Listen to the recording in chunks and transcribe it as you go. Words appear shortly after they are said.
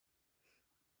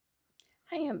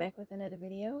Hi, I'm back with another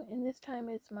video, and this time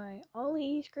it's my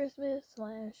Ollie's Christmas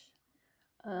slash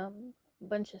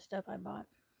bunch of stuff I bought.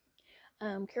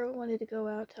 Carol wanted to go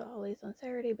out to Ollie's on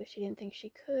Saturday, but she didn't think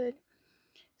she could,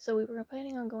 so we were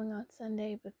planning on going on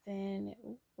Sunday, but then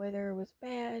weather was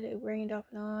bad, it rained off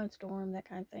and on, storm, that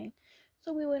kind of thing.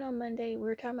 So we went on Monday. We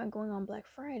were talking about going on Black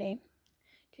Friday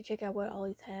to check out what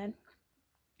Ollie's had,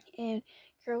 and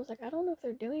Carol was like, I don't know if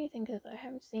they're doing anything because I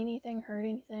haven't seen anything, heard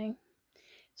anything.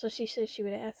 So she said she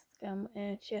would ask them,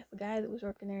 and she asked the guy that was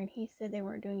working there, and he said they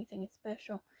weren't doing anything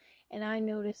special. And I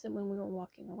noticed that when we were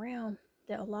walking around,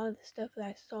 that a lot of the stuff that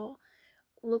I saw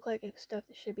looked like it was stuff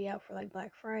that should be out for like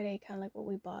Black Friday, kind of like what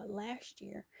we bought last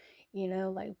year, you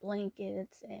know, like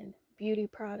blankets and beauty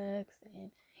products and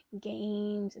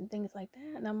games and things like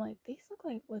that. And I'm like, these look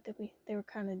like what they were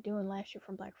kind of doing last year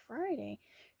from Black Friday.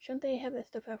 Shouldn't they have that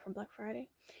stuff out from Black Friday?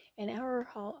 And our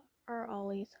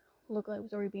Ollie's looked like it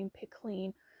was already being picked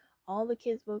clean. All the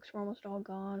kids' books were almost all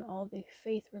gone. All the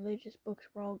faith religious books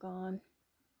were all gone.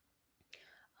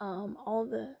 All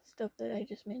the stuff that I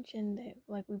just mentioned that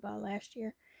like we bought last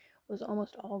year was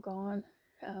almost all gone.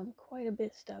 Quite a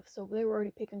bit of stuff. So they were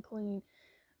already picking clean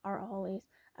our Ollies.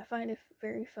 I find it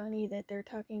very funny that they're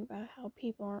talking about how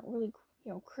people aren't really,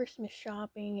 Christmas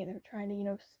shopping, and they're trying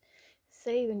to,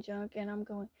 save and junk. And I'm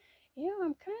going,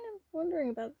 I'm kind of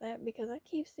wondering about that, because I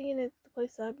keep seeing it the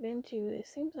place I've been to. It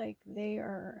seems like they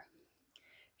are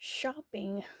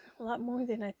shopping a lot more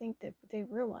than I think that they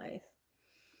realize.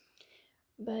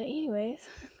 But anyways,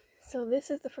 so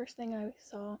this is the first thing I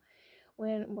saw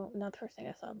well, not the first thing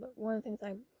I saw, but one of the things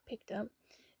I picked up.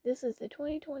 This is the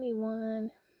 2021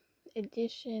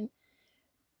 edition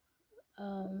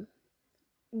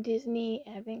Disney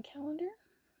Advent Calendar.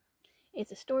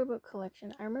 It's a storybook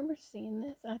collection. I remember seeing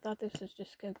this, and I thought this was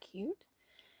just so cute.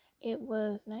 It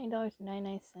was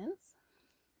 $9.99.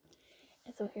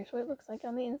 And so here's what it looks like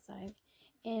on the inside.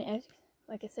 And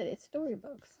like I said, it's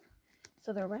storybooks.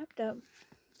 So they're wrapped up.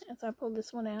 And so I pulled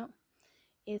this one out.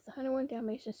 It's 101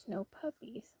 Dalmatian Snow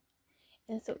Puppies.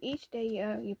 And so each day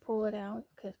you pull it out,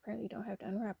 because apparently you don't have to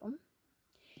unwrap them.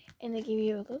 And they give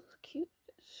you a little cute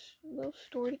little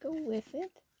story to go with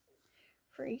it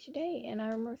for each day. And I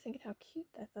remember thinking how cute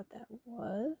I thought that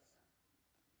was.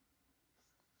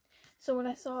 So when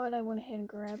I saw it, I went ahead and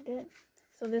grabbed it.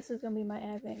 So this is going to be my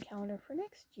advent calendar for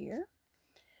next year.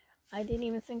 I didn't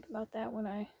even think about that when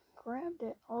I grabbed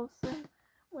it. Also,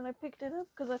 when I picked it up,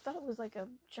 because I thought it was like a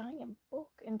giant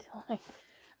book until I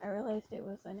realized it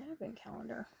was an advent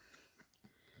calendar.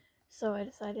 So I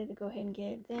decided to go ahead and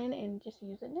get it then and just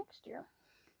use it next year,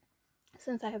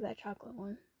 since I have that chocolate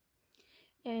one.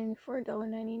 And for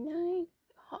 $1.99,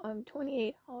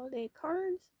 28 holiday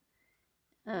cards.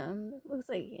 Looks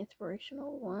like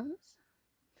inspirational ones.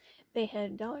 They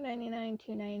had $1.99,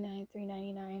 $2.99,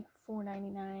 $3.99,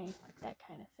 $4.99, that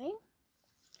kind of thing.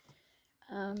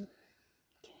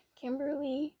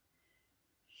 Kimberly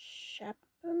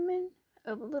Chapman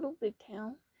of Little Big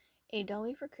Town, A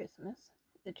Dolly for Christmas.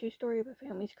 The true story of a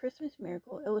family's Christmas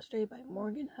miracle, illustrated by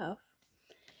Morgan Huff.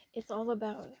 It's all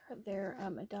about their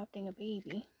adopting a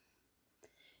baby.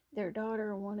 Their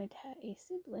daughter wanted to have a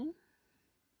sibling,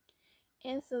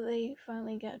 and so they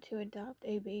finally got to adopt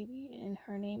a baby, and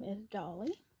her name is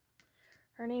Dolly.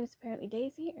 Her name is apparently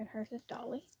Daisy, and hers is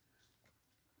Dolly.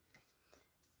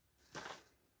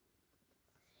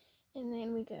 And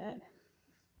then we got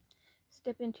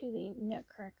Step Into the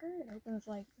Nutcracker. It opens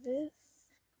like this.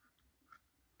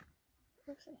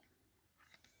 Oopsie.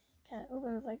 Kind of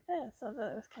opens like that, so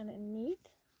that was kind of neat.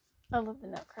 I love the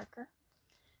Nutcracker.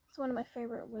 It's one of my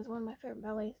favorite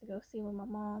ballets to go see with my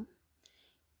mom.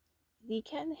 The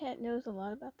Cat in the Hat knows a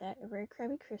lot about that. A Very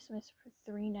Crabby Christmas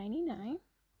for $3.99.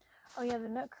 Oh yeah, the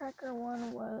Nutcracker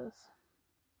one was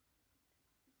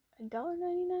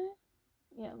 $1.99.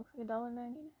 Yeah, it looks like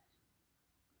 $1.99.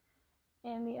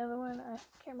 And the other one, I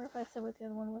can't remember if I said what the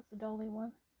other one was. The Dolly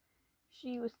one,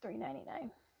 she was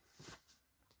 $3.99.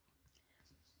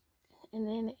 And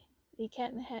then the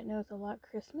Cat in the Hat Knows a Lot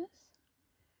Christmas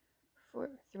for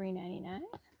 $3.99.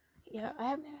 Yeah, I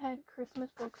haven't had Christmas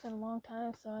books in a long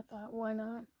time, so I thought, why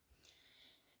not?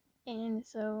 And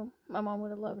so my mom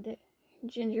would have loved it.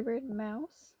 Gingerbread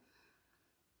Mouse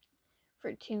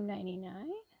for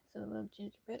 $2.99. So I love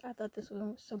gingerbread. I thought this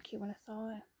one was so cute when I saw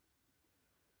it.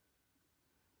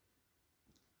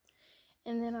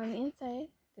 And then on the inside,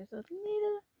 there's a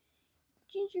little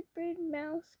gingerbread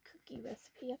mouse cookie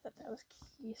recipe. I thought that was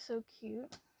cute, so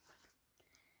cute.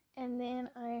 And then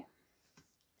I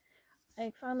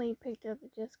finally picked up the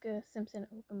Jessica Simpson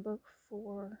open book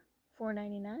for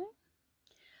 $4.99.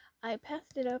 I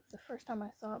passed it up the first time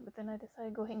I saw it, but then I decided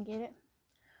to go ahead and get it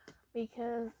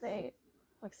because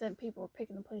like I said, people were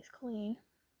picking the place clean.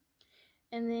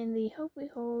 And then the Hope We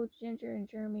Hold, Ginger and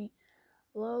Jeremy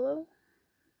Lolo,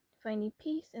 Finding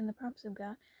Peace in the Promise of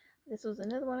God. This was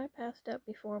another one I passed up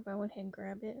before, but I went ahead and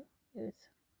grabbed it. It was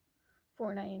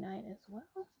 $4.99 as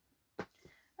well.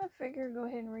 I figured go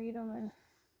ahead and read them and,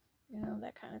 you know,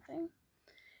 that kind of thing.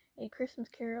 A Christmas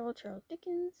Carol, Charles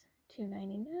Dickens,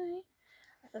 $2.99.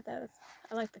 I thought that was,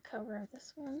 I like the cover of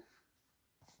this one.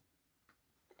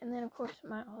 And then, of course,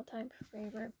 my all-time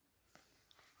favorite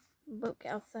book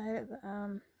outside of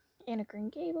Anna Green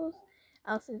Gables,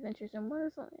 Alice's Adventures in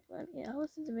Wonderland.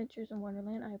 Alice's Adventures in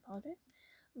Wonderland. I apologize.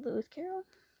 Lewis Carroll,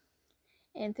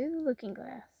 and Through the Looking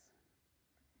Glass,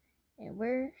 and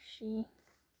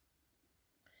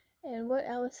what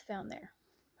Alice found there.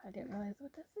 I didn't realize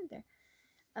what that said there.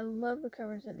 I love the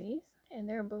covers of these, and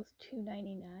they're both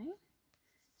 $2.99.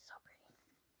 So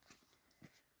pretty.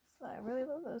 So I really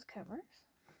love those covers.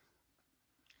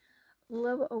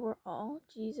 Love Overall,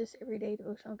 Jesus Everyday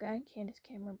Devotional Guide, Candace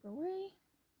Cameron Bure,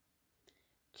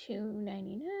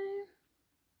 $2.99.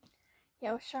 Yeah,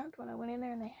 I was shocked when I went in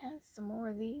there and they had some more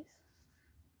of these.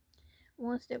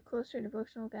 One Step Closer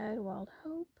Devotional Guide, Wild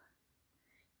Hope,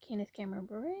 Candace Cameron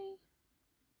Bure,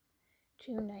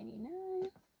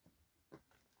 $2.99.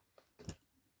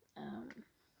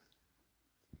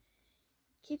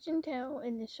 Kitchen towel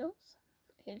initials.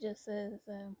 It just says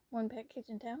 1-pack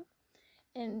kitchen towel.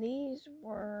 And these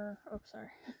were,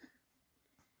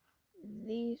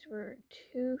 these were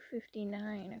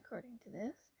 $2.59 according to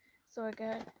this. So I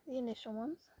got the initial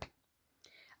ones.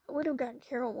 I would have got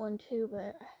Carol one too,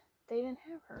 but they didn't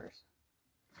have hers.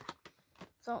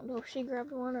 So I don't know if she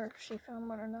grabbed one or if she found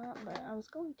one or not, but I was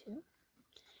going to.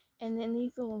 And then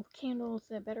these little candles,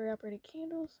 the battery operated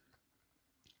candles,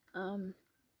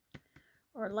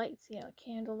 or lights, yeah,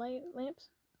 candle light lamps.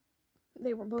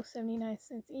 They were both 79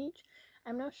 cents each.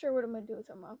 I'm not sure what I'm going to do with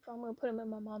them. If I'm going to put them in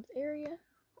my mom's area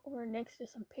or next to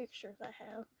some pictures I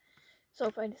have. So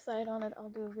if I decide on it, I'll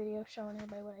do a video showing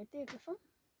everybody what I did with them.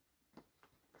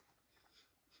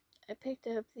 I picked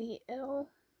up the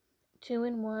L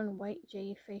 2-in-1 White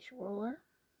Jade facial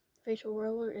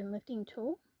roller and lifting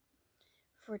tool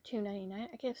for $2.99.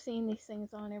 I kept seeing these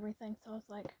things on everything, so I was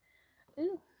like,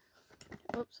 ooh,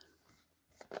 oops.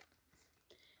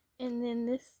 And then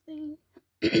this thing,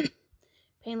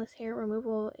 Painless Hair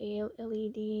Removal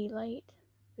LED Light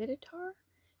Viditar,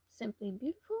 Simply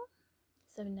Beautiful,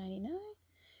 $7.99.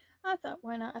 I thought,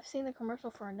 why not? I've seen the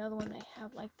commercial for another one they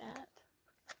have like that.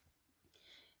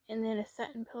 And then a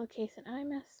satin pillowcase and eye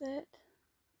mask set.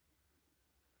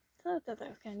 So I thought that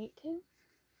was kind of neat too.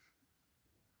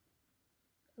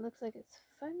 It looks like it's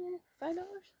 $5.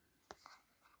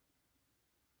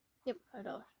 Yep,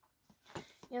 $5.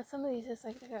 Yeah, some of these just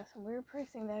like they got some weird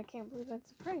pricing that I can't believe that's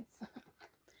the price.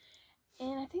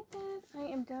 And I think that I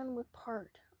am done with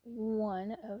part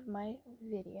 1 of my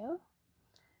video.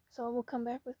 So I will come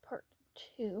back with part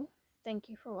 2. Thank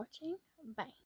you for watching. Bye.